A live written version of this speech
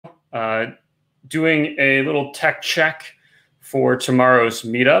uh, doing a little tech check for tomorrow's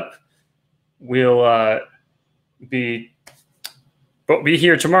meetup. We'll be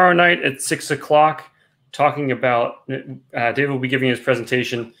here tomorrow night at 6 o'clock talking about, David will be giving his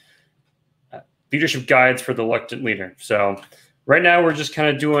presentation, Leadership Guides for the Reluctant Leader. So right now we're just kind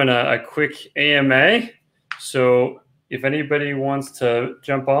of doing a quick AMA. So if anybody wants to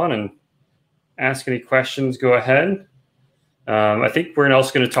jump on and ask any questions, go ahead. I think we're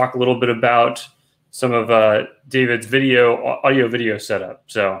also going to talk a little bit about some of David's audio-video setup.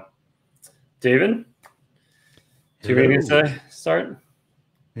 So, David, do you have anything to start?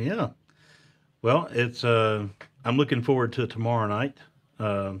 Yeah. Well, it's I'm looking forward to tomorrow night.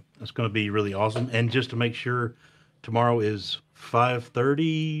 It's going to be really awesome. And just to make sure, tomorrow is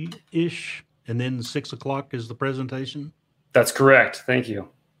 5:30 ish, and then 6 o'clock is the presentation. That's correct. Thank you.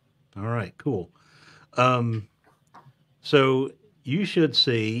 All right, cool. Um, so you should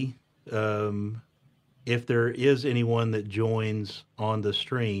see, if there is anyone that joins on the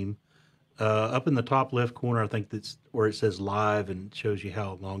stream, up in the top left corner, I think that's where it says live and shows you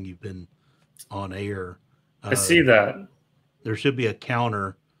how long you've been on air. I see that. There should be a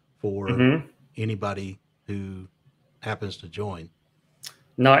counter for Mm-hmm. anybody who happens to join.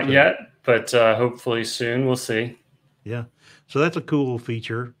 Not yet, but hopefully soon. We'll see. Yeah. So that's a cool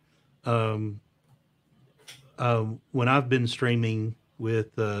feature. Um, when I've been streaming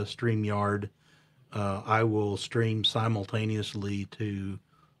with StreamYard, I will stream simultaneously to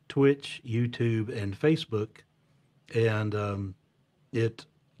Twitch, YouTube, and Facebook, and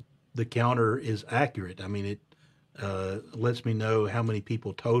the counter is accurate. I mean, it lets me know how many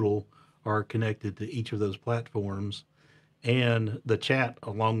people total are connected to each of those platforms, and the chat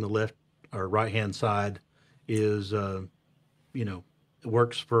along the left or right hand side is you know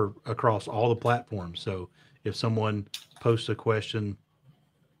works for across all the platforms. So if someone posts a question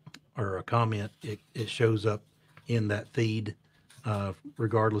or a comment, it shows up in that feed,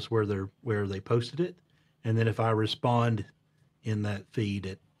 regardless where they posted it. And then if I respond in that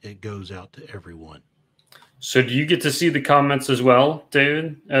feed, it goes out to everyone. So do you get to see the comments as well,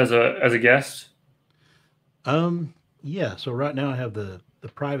 David, as a guest? Yeah. So right now I have the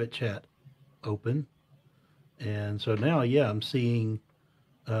private chat open, and so now I'm seeing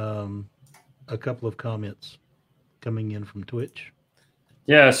a couple of comments coming in from Twitch.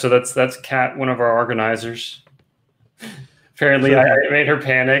 Yeah. So that's Kat, one of our organizers. Apparently, I made her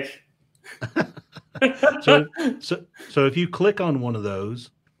panic. so if you click on one of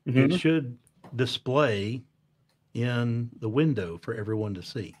those, Mm-hmm. it should display in the window for everyone to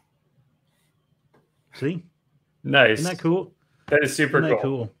see. See? Nice. Isn't that cool? That is super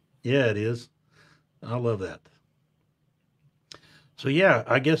cool. Yeah, it is. I love that. So yeah,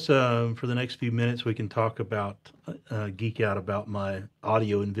 I guess for the next few minutes we can talk about geek out about my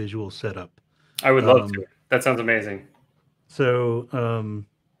audio and visual setup. I would love to. That sounds amazing. So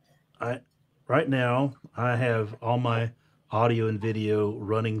I right now I have all my audio and video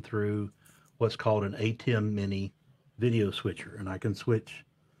running through what's called an ATEM Mini video switcher, and I can switch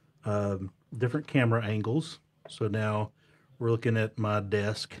different camera angles. So now we're looking at my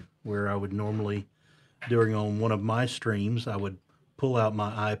desk where I would normally, during on one of my streams, I would pull out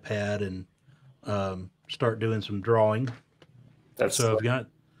my iPad and start doing some drawing. So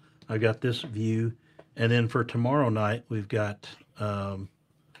I've got this view, and then for tomorrow night we've got the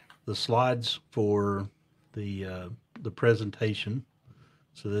slides for the presentation.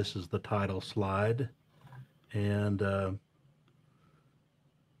 So this is the title slide, and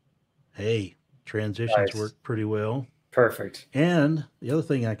hey, transitions work pretty well. Perfect. And the other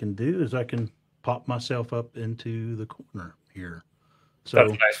thing I can do is I can pop myself up into the corner here. So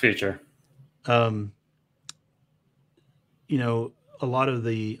that's a nice feature. A lot of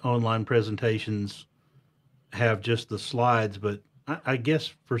the online presentations have just the slides, but I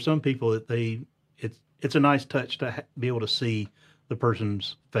guess for some people it's a nice touch to be able to see the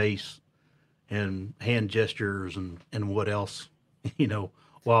person's face and hand gestures and what else,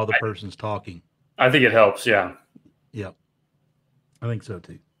 while the person's talking. I think it helps. Yeah. Yep. I think so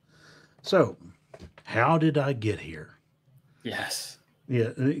too. So, how did I get here? Yes. Yeah,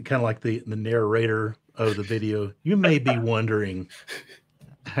 kind of like the narrator of the video. You may be wondering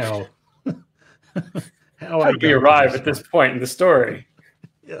how how we arrive at this point in the story.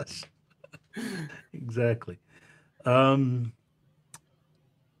 Yes, exactly.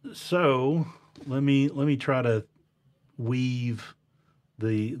 So let me try to weave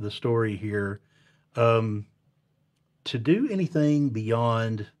the story here. To do anything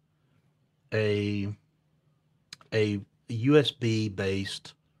beyond a USB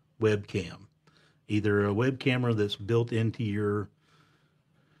based webcam, either a web camera that's built into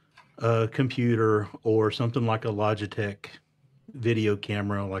a computer or something like a Logitech video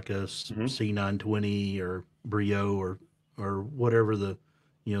camera, like a Hmm. C920 or Brio or whatever the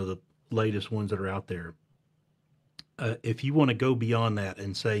latest ones that are out there. If you want to go beyond that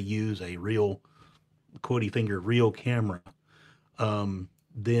and say use a real quotey finger real camera,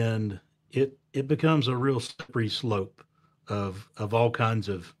 then it becomes a real slippery slope of all kinds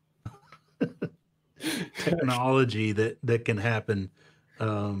of technology that can happen.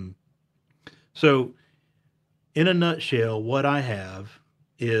 Um, so, in a nutshell, what I have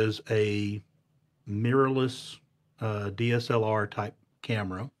is a mirrorless DSLR type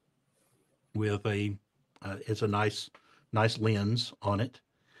camera with a it's a nice lens on it,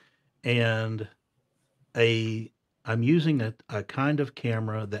 and a I'm using a kind of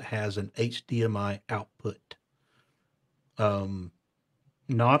camera that has an HDMI output. Um,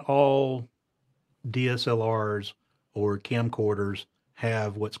 Not all DSLRs or camcorders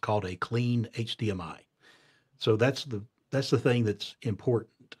have what's called a clean HDMI. So that's the thing that's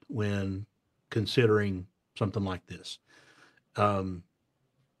important when considering something like this. Um,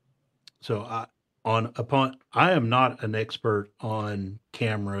 so I am not an expert on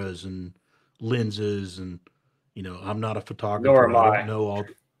cameras and lenses, and I'm not a Nor photographer. am I don't I. know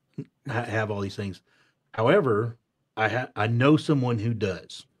have all these things. However, I know someone who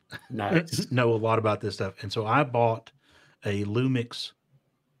does Nice. know a lot about this stuff, and so I bought a Lumix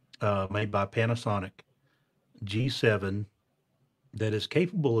made by Panasonic G7 that is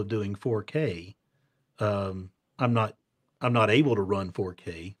capable of doing 4K. Um, I'm not I'm not able to run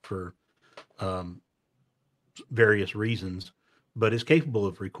 4K for um, various reasons, but it's capable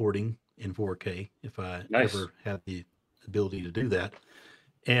of recording in 4K if I Nice. ever have the ability to do that.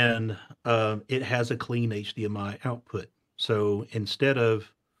 And it has a clean HDMI output. So instead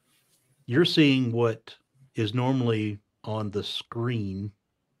of you're seeing what is normally on the screen,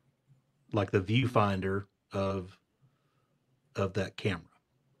 like the viewfinder of that camera,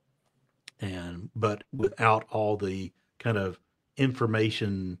 and but without all the kind of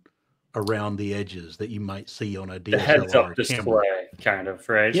information around the edges that you might see on a The heads up DSLR camera. display, kind of,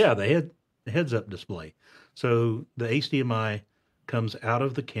 right? Yeah, the heads up display. So the HDMI comes out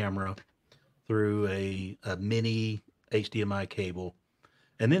of the camera through a mini HDMI cable.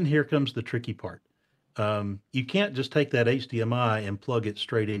 And then here comes the tricky part. You can't just take that HDMI and plug it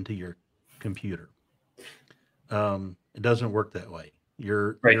straight into your computer. It doesn't work that way.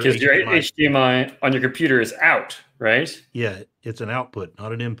 Right, Your because your HDMI, HDMI on your computer is out, right? yeah, it's an output,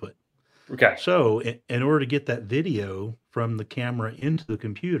 not an input. Okay. So in order to get that video from the camera into the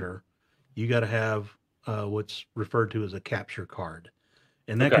computer, you got to have what's referred to as a capture card,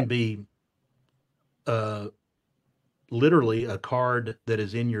 and that Okay. can be uh, literally a card that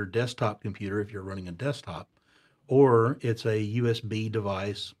is in your desktop computer if you're running a desktop, or it's a USB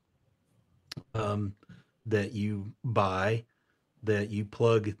device um, that you buy that you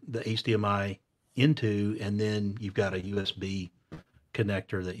plug the HDMI into, and then you've got a USB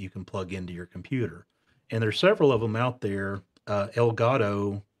connector that you can plug into your computer. And there's several of them out there.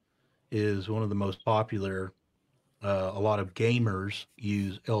 Elgato is one of the most popular. A lot of gamers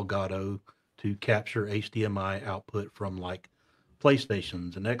use Elgato to capture HDMI output from like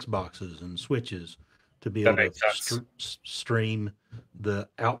PlayStations and Xboxes and Switches to be That able to makes sense. stream the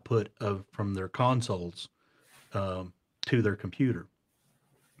output of from their consoles um, to their computer.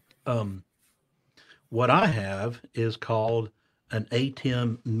 Um, what I have is called an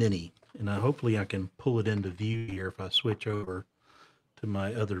ATEM Mini, and hopefully I can pull it into view here if I switch over to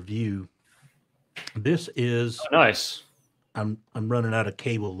my other view. This is Oh, nice. I'm running out of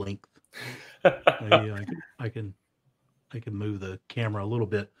cable length. Maybe I can move the camera a little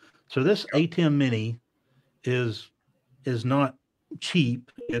bit. So this ATEM Mini is is not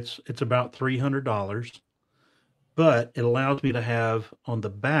cheap. It's about $300, but it allows me to have on the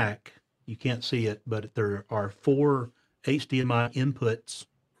back. You can't see it, but there are four HDMI inputs,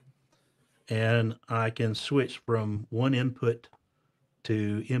 and I can switch from one input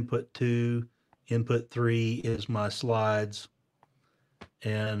to input two. Input three is my slides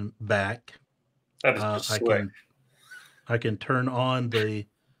and back. That is Uh, just I slick. can I can turn on the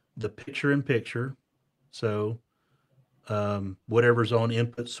picture in picture. So whatever's on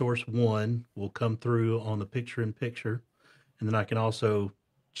input source one will come through on the picture in picture, and then I can also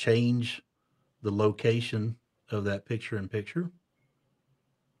change the location of that picture in picture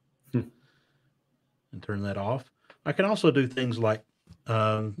Hmm. and turn that off. I can also do things like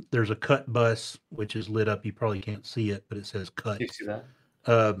there's a cut bus which is lit up. You probably can't see it, but it says You cut. see that?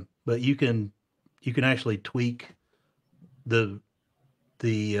 But you can actually tweak the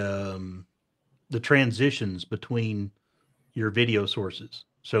the um, the transitions between your video sources.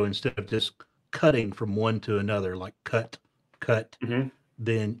 So instead of just cutting from one to another, like cut, cut, Mm-hmm.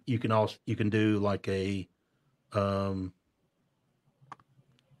 then you can do like um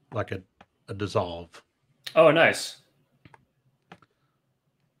like a dissolve. Oh, nice.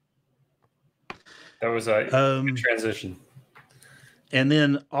 That was a good Um, transition. and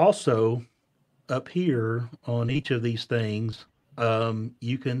then also up here on each of these things,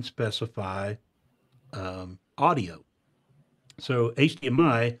 you can specify audio. So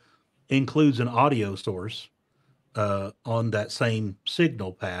HDMI includes an audio source on that same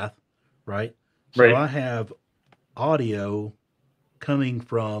signal path, right? So Right. I have audio coming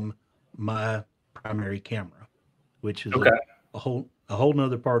from my primary camera, which is Okay. a whole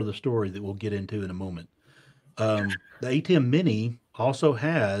nother part of the story that we'll get into in a moment. The ATEM Mini also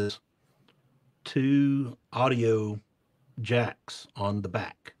has two audio jacks on the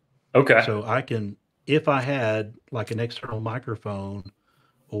back. Okay. So I can, if I had like an external microphone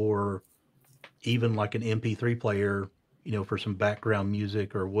or even like an MP3 player, for some background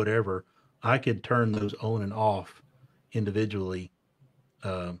music or whatever, I could turn those on and off individually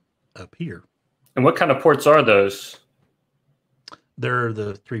uh, up here. And what kind of ports are those? They're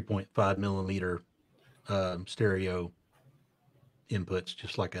the 3.5 millimeter stereo inputs,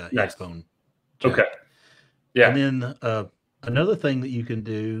 just like a Nice. headphone Okay. jack. And Yeah. then another thing that you can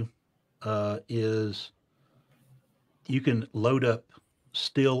do is you can load up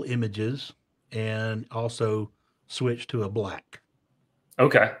still images and also switch to a black.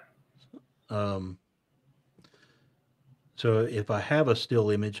 Okay. Um, so if I have a still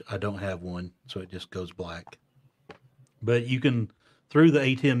image, I don't have one, so it just goes black. But you can, through the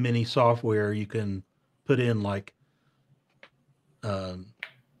ATEM Mini software, you can put in like um,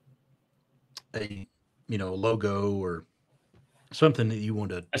 a logo or something that you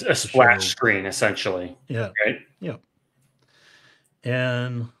want A to splash show. screen, essentially. Yeah, Right. yeah.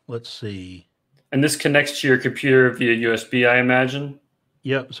 And let's see. And this connects to your computer via USB, I imagine.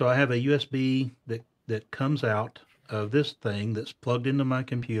 Yep. So I have a USB that comes out of this thing that's plugged into my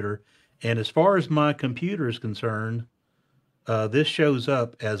computer. And as far as my computer is concerned, this shows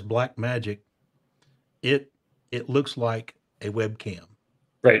up as Black Magic. It looks like a webcam.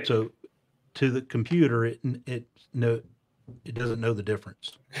 Right. So to the computer, it doesn't know the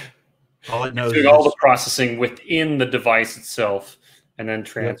difference. All it It's knows doing is all the this. processing within the device itself and then Yep.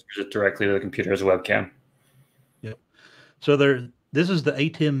 transfers it directly to the computer as a webcam. Yep. So this is the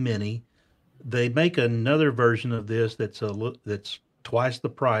ATEM Mini. They make another version of this that's twice the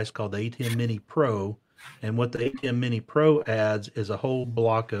price called the ATEM Mini Pro, and what the ATEM Mini Pro adds is a whole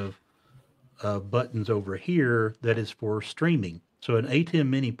block of buttons over here that is for streaming. So an ATEM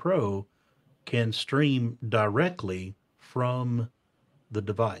Mini Pro can stream directly from the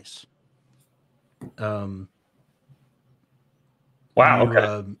device. Um, Wow. you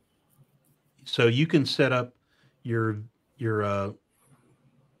Okay. So you can set up your your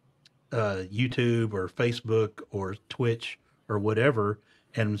YouTube or Facebook or Twitch or whatever.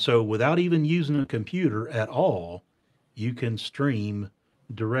 And so without even using a computer at all, you can stream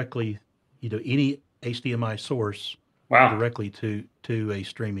directly, any HDMI source Wow. directly to a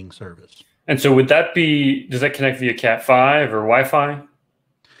streaming service. And so does that connect via Cat 5 or Wi-Fi?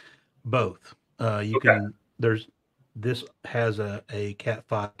 Both. You Okay. can this has a Cat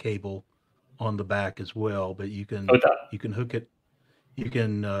 5 cable on the back as well, but Oh, you can hook it, you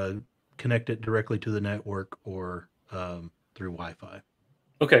can connect it directly to the network or through Wi-Fi.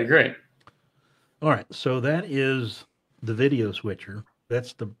 okay, great. All right, so that is the video switcher.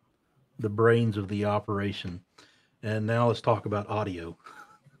 That's the brains of the operation. And now let's talk about audio.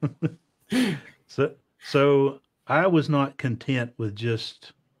 So I was not content with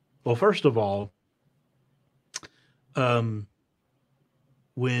just, well, first of all, um,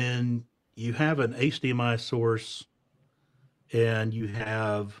 when you have an HDMI source and you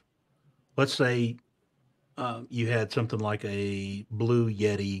have, let's say, you had something like a Blue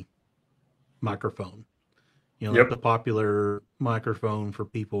Yeti microphone, like Yep. the popular microphone for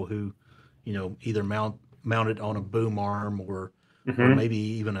people who, either mount it on a boom arm or Hmm. maybe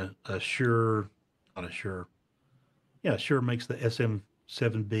even a Shure, not a Shure. Yeah, Shure makes the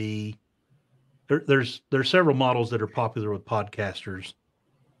SM7B. There's several models that are popular with podcasters,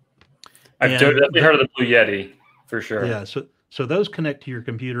 I've and definitely heard of the Blue Yeti for sure. yeah, so those connect to your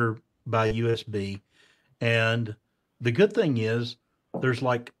computer by USB, and the good thing is there's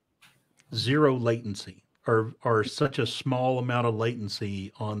like zero latency or such a small amount of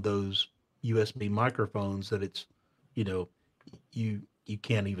latency on those USB microphones that it's, you know, you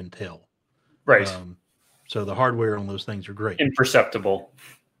can't even tell. Right. Um, so the hardware on those things are great, Imperceptible.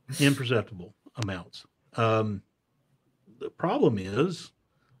 imperceptible amounts. The problem is,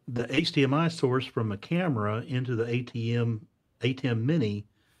 the HDMI source from a camera into the ATEM Mini,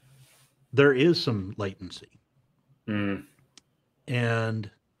 there is some latency, Mm.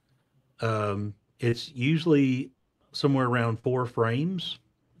 and it's usually somewhere around 4 frames.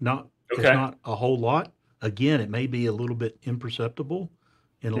 It's Okay. not a whole lot. Again, it may be a little bit imperceptible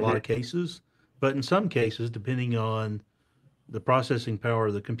in a lot Hmm. of cases, but in some cases, depending on the processing power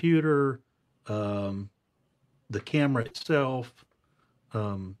of the computer, um, the camera itself,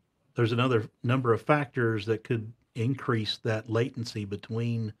 um, there's another number of factors that could increase that latency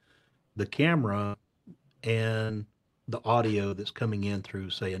between the camera and the audio that's coming in through,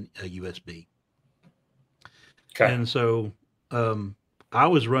 say, a USB. Okay. And so um, I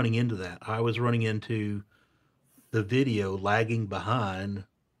was running into that. I was running into the video lagging behind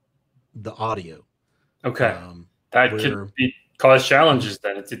the audio, Okay. um, That could where, cause Mhm. challenges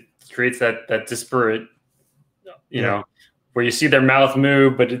then. It creates that disparate, you Yep, know, where you see their mouth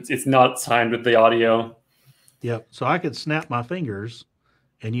move, but it's not timed with the audio. yep. So I could snap my fingers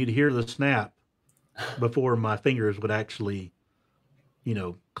and you'd hear the snap before my fingers would actually,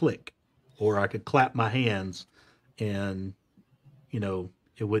 click. Or I could clap my hands and,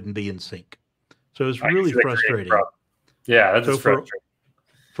 it wouldn't be in sync. So it's I can really see that creating a frustrating. problem. Yeah, that is So frustrating.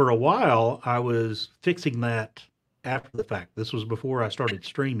 for a while, I was fixing that after the fact. This was before I started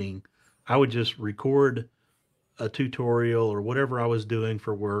streaming. I would just record a tutorial or whatever I was doing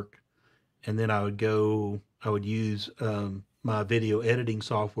for work, and then I would use my video editing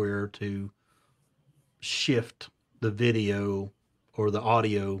software to shift the video or the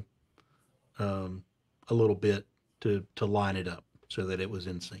audio um, a little bit to line it up so that it was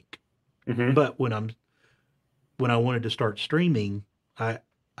in sync. Hmm. But when I wanted to start streaming, I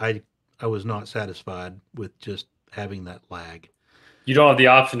I I was not satisfied with just having that lag. You don't have the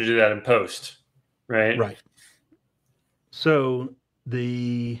option to do that in post, right? Right. So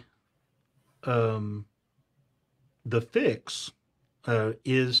the um, the fix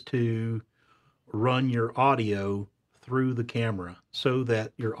is to run your audio through the camera so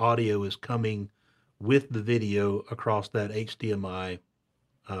that your audio is coming with the video across that HDMI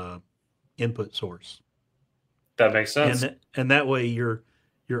uh, input source, That makes sense. and that way you're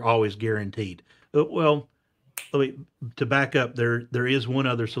always guaranteed. Well, let me to back up. There is one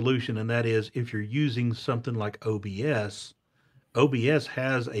other solution, and that is if you're using something like OBS. OBS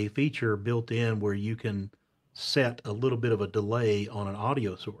has a feature built in where you can set a little bit of a delay on an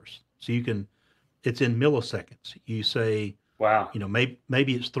audio source. So you can, it's in milliseconds. You say, Wow.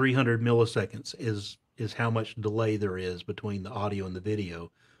 maybe it's 300 milliseconds is how much delay there is between the audio and the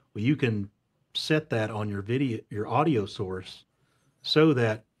video. Well, you can set that on your audio source, so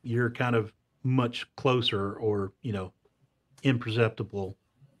that you're kind of much closer, or imperceptible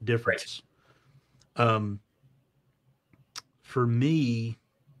Right. difference. Um, for me,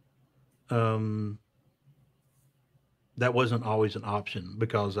 um, that wasn't always an option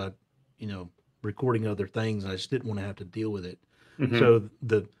because you know, recording other things. I just didn't want to have to deal with it. Hmm. So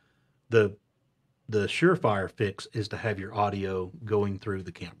the the surefire fix is to have your audio going through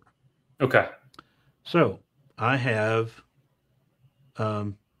the camera. Okay. So I have,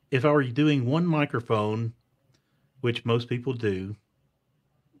 um, if I were doing one microphone, which most people do,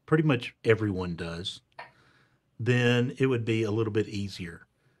 pretty much everyone does, then it would be a little bit easier.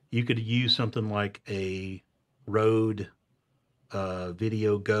 You could use something like a Rode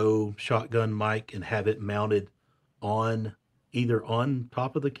Video Go shotgun mic and have it mounted on either on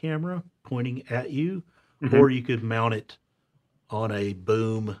top of the camera pointing at you, Hmm. or you could mount it on a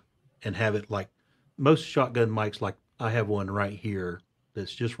boom and have it like most shotgun mics. Like I have one right here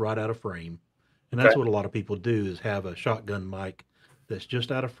that's just right out of frame, and Okay. that's what a lot of people do is have a shotgun mic that's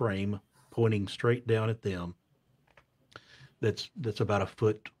just out of frame pointing straight down at them. That's about a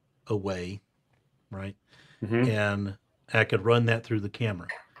foot away, right? Hmm. And I could run that through the camera.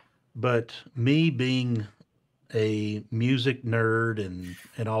 But me being a music nerd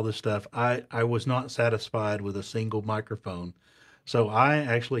and all this stuff, I was not satisfied with a single microphone. So I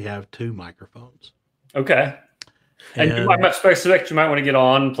actually have two microphones. Okay. And you And might expect you might want to get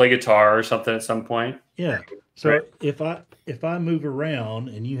on, play guitar or something at some point, yeah, right? so if I move around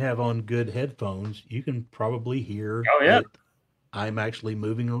and you have on good headphones, you can probably hear Oh yeah. that I'm actually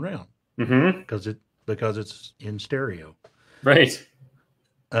moving around Hmm. because it's in stereo. Right.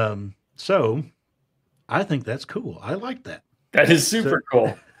 So I think that's cool. I like that. That is So super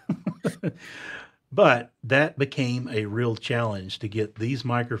cool. but that became a real challenge to get these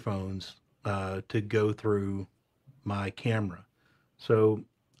microphones to go through my camera. So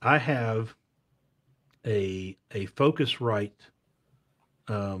I have a Focusrite.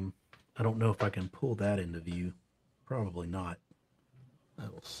 Um, I don't know if I can pull that into view. Probably not. I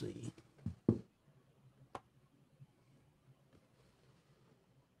will see.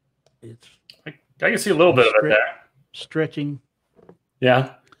 It's I can see a little bit of it there. Stretching.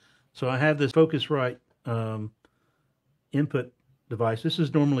 Yeah. So I have this Focusrite input device. This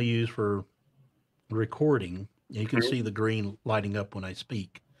is normally used for recording. You can see the green lighting up when I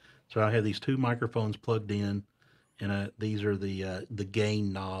speak. So I have these two microphones plugged in, and these are the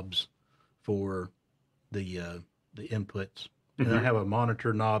gain knobs for the inputs. And I have a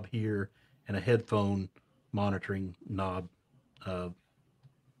monitor knob here and a headphone monitoring knob,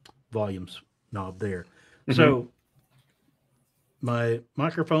 volumes knob there. So my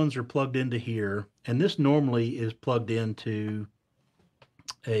microphones are plugged into here, and this normally is plugged into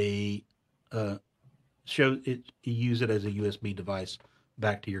a you use it as a USB device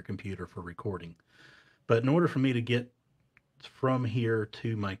back to your computer for recording. But in order for me to get from here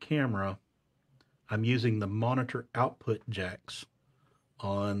to my camera, I'm using the monitor output jacks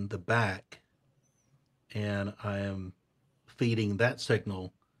on the back, and I am feeding that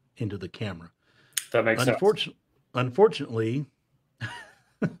signal into the camera. That makes sense. Unfortunately,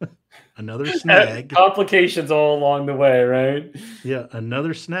 another snag. Complications all along the way, right? Yeah,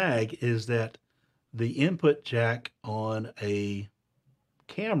 another snag is that the input jack on a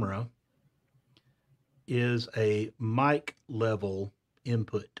camera is a mic level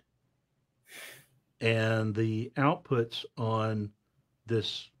input, and the outputs on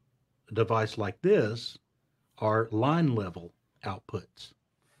this device like this are line level outputs.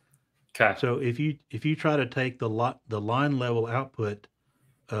 Okay. So if you try to take the line level output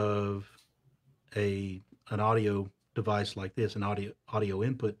of an audio device like this, an audio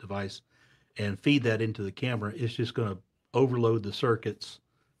input device, and feed that into the camera, it's just going to overload the circuits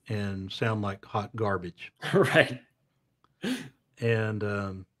and sound like hot garbage. Right.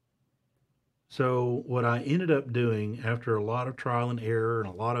 And so what I ended up doing after a lot of trial and error and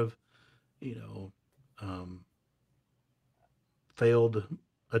a lot of, you know, failed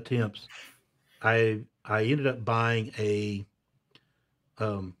attempts, I ended up buying a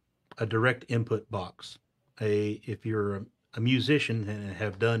direct input box. If you're a musician and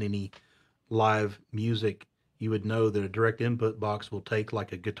have done any live music, you would know that a direct input box will take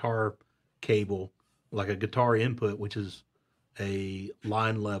like a guitar cable, like a guitar input, which is a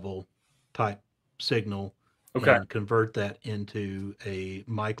line level type signal, Okay. and convert that into a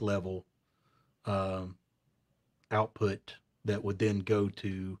mic level output that would then go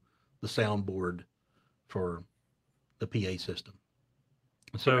to the soundboard for the PA system.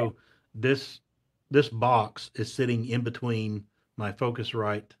 So this box is sitting in between my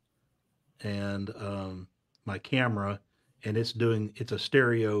Focusrite and my camera, and it's a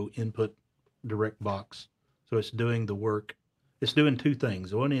stereo input direct box. So it's doing the work. It's doing two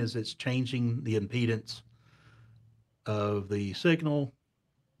things. One is it's changing the impedance of the signal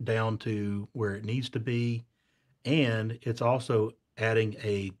down to where it needs to be, and it's also adding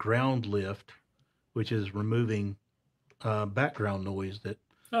a ground lift, which is removing background noise that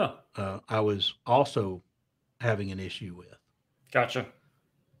I was also having an issue with. Gotcha.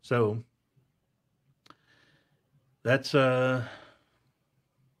 So that's yeah,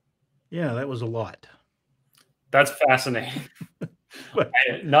 that was a lot. That's fascinating.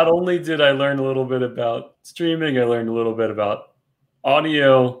 Not only did I learn a little bit about streaming, I learned a little bit about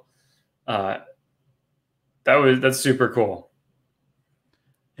audio. That's super cool.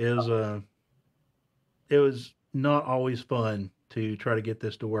 It was not always fun to try to get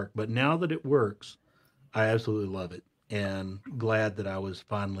this to work, but now that it works, I absolutely love it, and glad that I was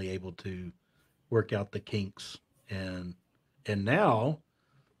finally able to work out the kinks, and now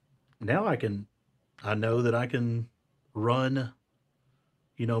I know that I can run,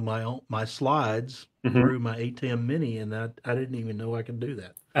 my slides through my ATEM Mini, and I didn't even know I could do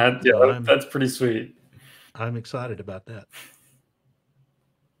that. Yeah, that's pretty sweet. I'm excited about that.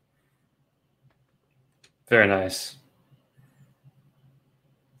 Very nice.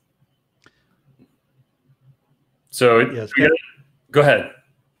 So yes, go ahead.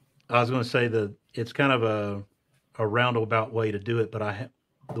 I was going to say that it's kind of a roundabout way to do it, but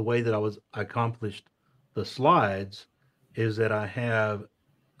the way that I accomplished the slides is that I'm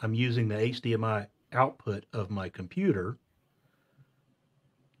using the HDMI output of my computer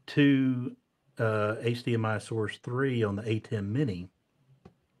to HDMI source 3 on the ATEM Mini,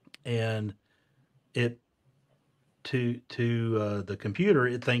 and it to the computer,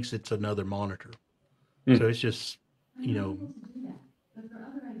 it thinks it's another monitor. So it's just,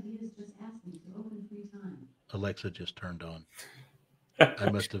 Alexa just turned on.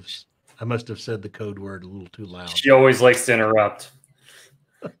 I must have said the code word a little too loud. She always likes to interrupt.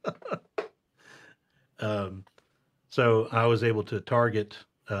 So I was able to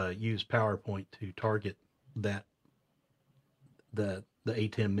use PowerPoint to target the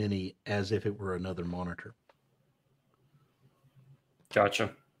A10 Mini as if it were another monitor.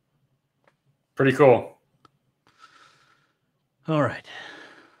 Gotcha. Pretty cool. All right.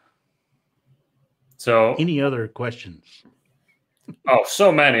 So any other questions? Oh,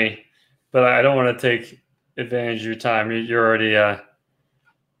 so many, but I don't want to take advantage of your time. You're already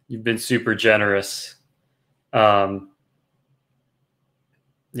you've been super generous. Yeah,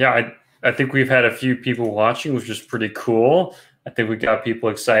 I think we've had a few people watching, which is pretty cool. I think we got people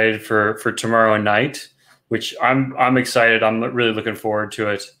excited for tomorrow night, which I'm excited. I'm really looking forward to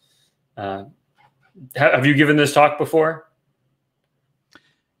it. Have you given this talk before?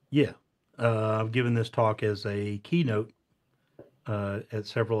 Yeah, I've given this talk as a keynote at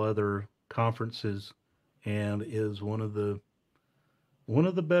several other conferences, and is one of the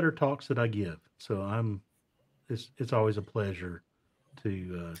better talks that I give. So it's always a pleasure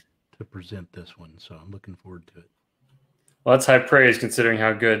to present this one. So I'm looking forward to it. Well, that's high praise considering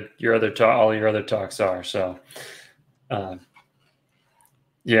how good all your other talks are. So,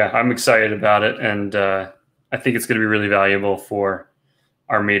 yeah, I'm excited about it, and I think it's going to be really valuable for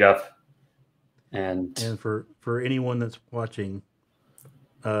our meetup. And for anyone that's watching,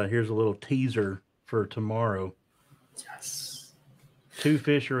 here's a little teaser for tomorrow. Yes. 2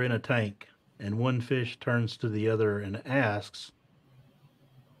 fish are in a tank, and one fish turns to the other and asks,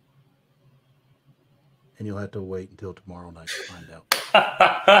 and you'll have to wait until tomorrow night to find out.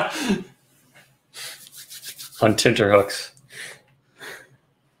 On tenterhooks.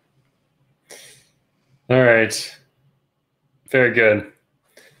 All right. Very good.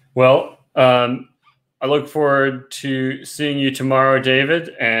 Well, I look forward to seeing you tomorrow, David,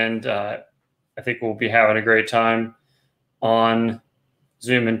 and I think we'll be having a great time on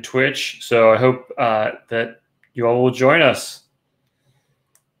Zoom and Twitch. So I hope that you all will join us.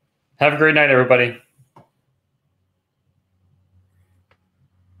 Have a great night, everybody.